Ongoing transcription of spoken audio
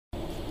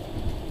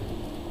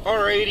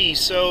Alrighty,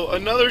 so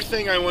another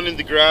thing I wanted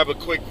to grab a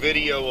quick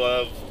video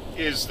of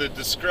is the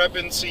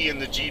discrepancy in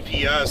the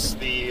GPS,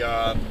 the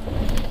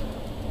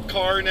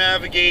car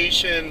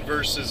navigation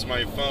versus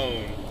my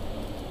phone.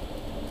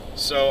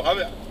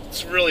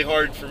 It's really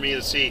hard for me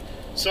to see.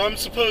 So I'm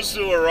supposed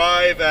to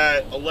arrive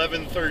at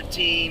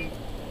 11:13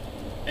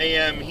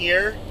 a.m.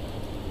 here,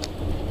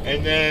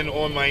 and then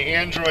on my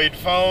Android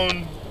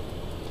phone,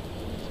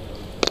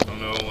 I don't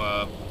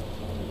know,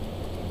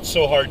 it's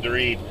so hard to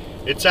read.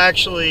 It's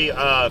actually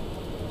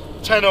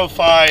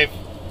 10:05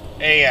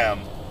 a.m.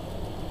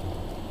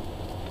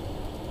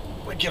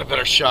 Let me get a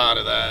better shot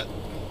of that.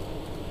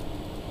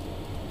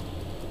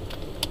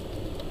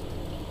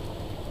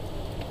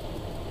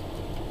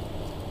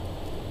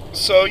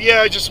 So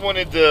yeah, I just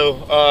wanted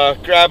to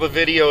grab a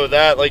video of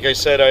that. Like I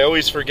said, I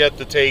always forget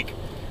to take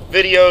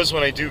videos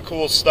when I do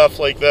cool stuff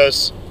like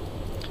this.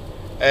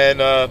 And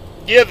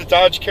yeah, the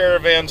Dodge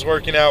Caravan's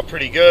working out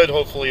pretty good.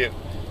 Hopefully it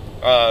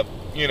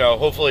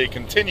hopefully it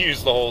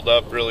continues to hold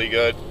up really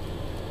good.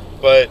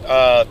 But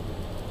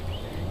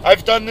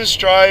I've done this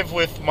drive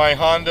with my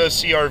Honda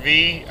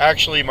CRV,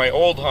 actually my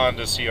old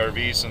Honda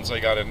CRV since I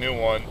got a new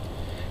one,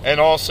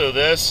 and also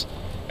this.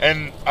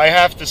 And I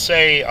have to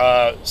say,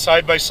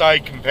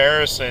 side-by-side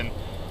comparison,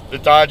 the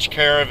Dodge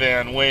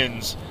Caravan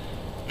wins.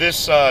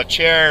 This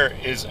chair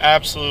is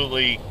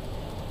absolutely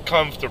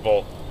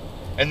comfortable,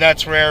 and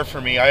that's rare for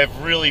me. I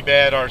have really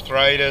bad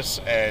arthritis,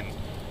 and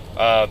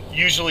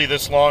usually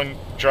this long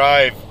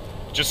drive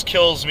just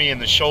kills me in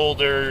the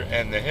shoulder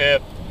and the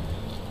hip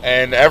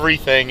and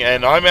everything,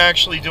 and I'm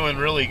actually doing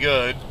really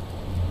good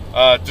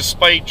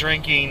despite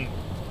drinking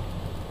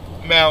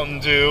Mountain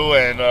Dew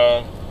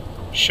and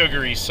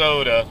sugary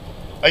soda.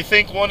 I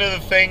think one of the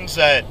things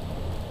that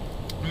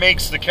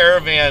makes the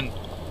Caravan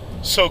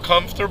so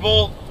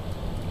comfortable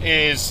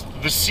is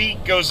the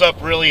seat goes up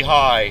really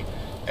high,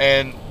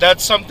 and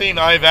that's something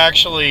I've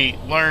actually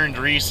learned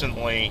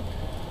recently.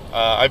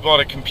 I bought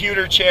a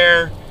computer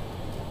chair,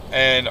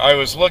 and I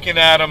was looking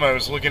at them. I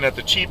was looking at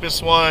the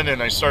cheapest one,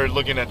 and I started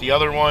looking at the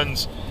other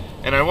ones,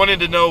 and I wanted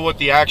to know what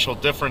the actual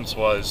difference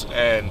was,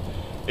 and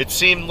it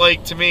seemed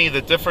like to me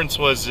the difference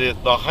was the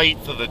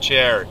height of the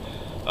chair.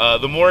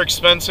 The more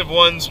expensive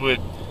ones would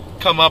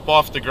come up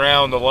off the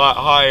ground a lot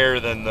higher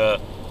than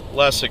the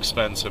less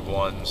expensive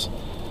ones.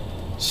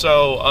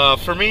 So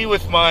for me,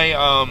 with my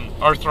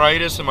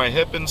arthritis and my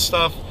hip and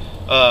stuff,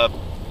 a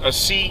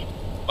seat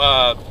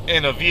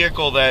in a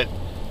vehicle that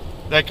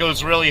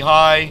goes really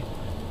high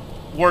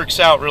works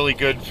out really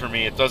good for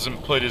me. It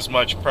doesn't put as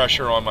much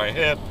pressure on my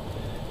hip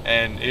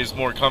and is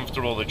more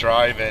comfortable to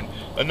drive in.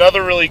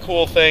 Another really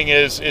cool thing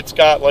is it's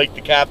got like the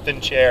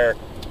captain chair.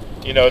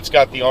 You know, it's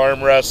got the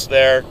armrest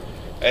there,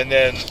 and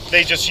then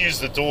they just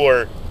use the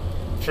door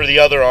for the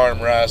other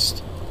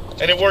armrest,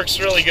 and it works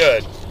really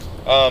good.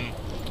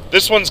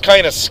 This one's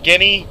kind of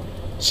skinny,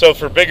 so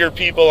for bigger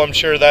people, I'm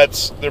sure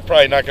they're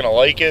probably not going to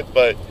like it,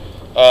 but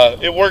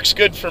it works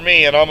good for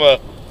me, and I'm a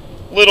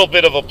little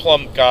bit of a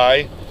plump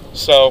guy.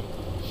 So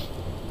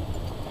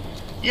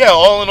yeah,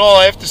 all in all,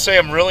 I have to say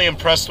I'm really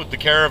impressed with the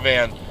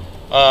Caravan.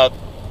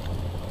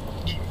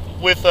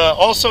 With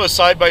also a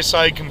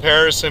side-by-side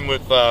comparison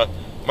with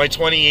my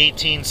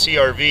 2018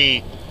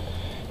 CRV,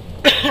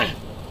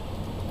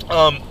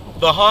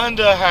 the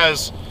Honda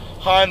has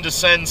Honda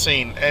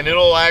sensing, and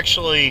it'll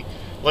actually,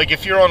 like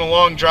if you're on a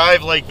long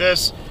drive like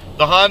this,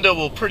 the Honda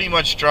will pretty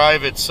much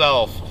drive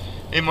itself.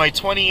 In my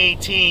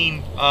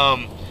 2018,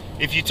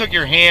 if you took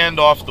your hand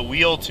off the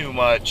wheel too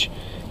much,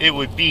 it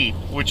would beep,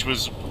 which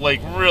was like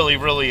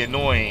really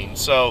annoying.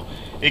 So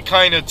it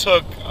kind of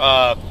took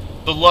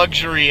the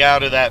luxury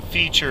out of that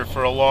feature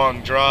for a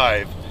long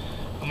drive.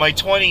 My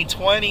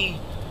 2020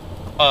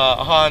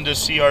 Honda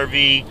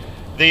CRV,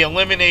 they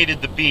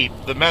eliminated the beep.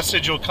 The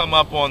message will come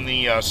up on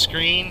the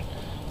screen,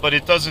 but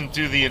it doesn't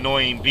do the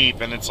annoying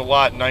beep, and it's a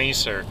lot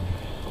nicer.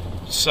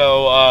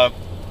 So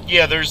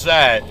yeah, there's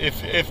that.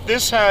 If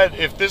this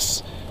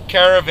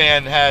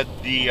Caravan had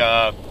the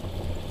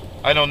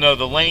I don't know,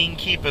 the lane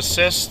keep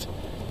assist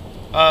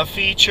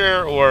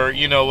feature, or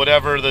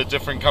whatever the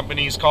different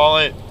companies call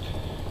it,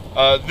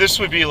 this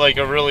would be like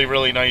a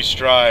really nice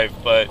drive.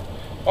 But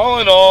all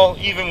in all,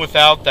 even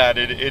without that,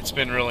 it's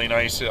been really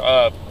nice.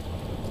 Yeah,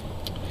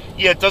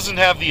 it doesn't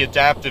have the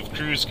adaptive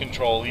cruise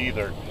control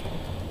either,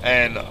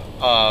 and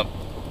I've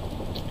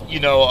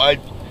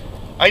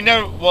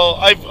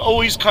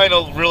always kind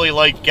of really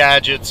liked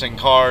gadgets and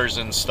cars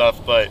and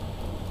stuff, but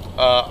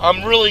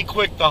I'm really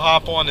quick to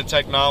hop on to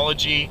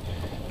technology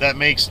that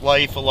makes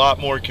life a lot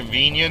more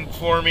convenient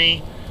for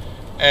me.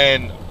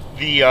 And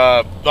the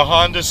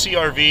Honda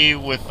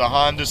CRV with the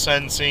Honda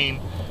sensing,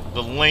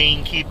 the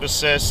lane keep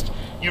assist,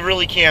 you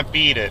really can't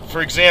beat it.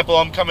 For example,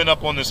 I'm coming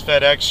up on this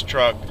FedEx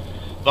truck.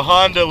 The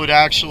Honda would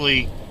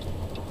actually,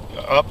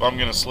 I'm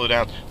going to slow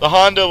down. The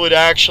Honda would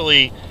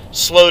actually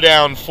slow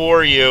down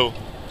for you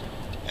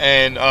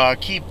and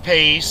keep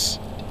pace,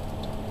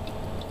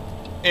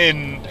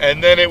 and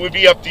then it would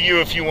be up to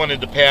you if you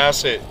wanted to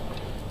pass it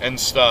and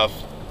stuff.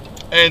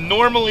 And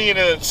normally in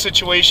a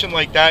situation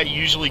like that,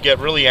 you usually get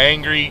really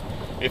angry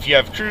if you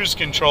have cruise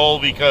control,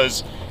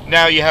 because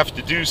now you have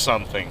to do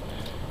something,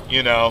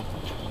 you know.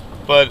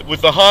 But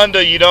with the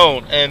Honda, you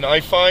don't. And I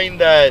find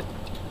that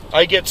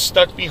I get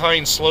stuck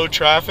behind slow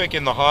traffic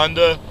in the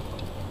Honda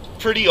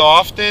pretty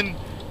often,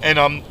 and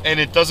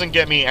it doesn't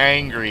get me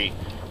angry.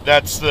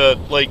 That's the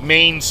like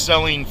main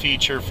selling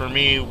feature for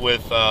me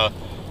with the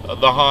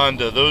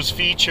Honda. Those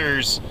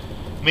features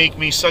make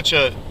me such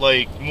a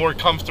more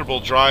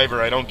comfortable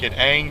driver. I don't get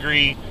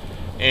angry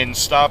in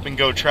stop and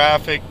go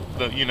traffic.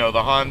 The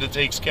Honda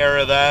takes care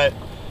of that.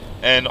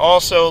 And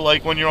also,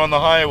 like when you're on the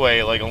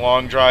highway, like a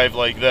long drive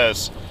like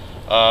this,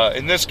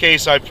 in this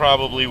case I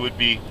probably would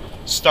be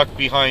stuck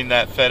behind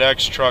that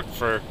FedEx truck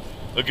for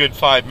a good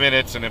 5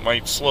 minutes, and it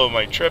might slow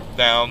my trip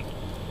down.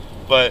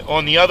 But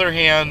on the other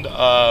hand,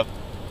 I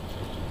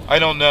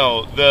don't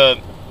know, the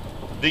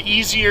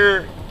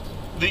easier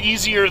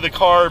the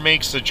car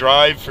makes the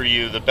drive for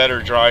you, the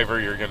better driver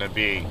you're going to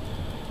be.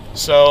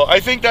 So I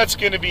think that's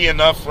going to be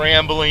enough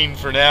rambling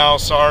for now.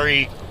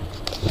 Sorry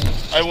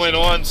I went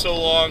on so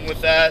long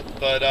with that,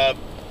 but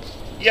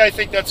yeah, I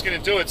think that's going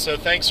to do it. So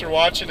thanks for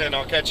watching, and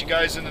I'll catch you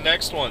guys in the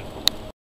next one.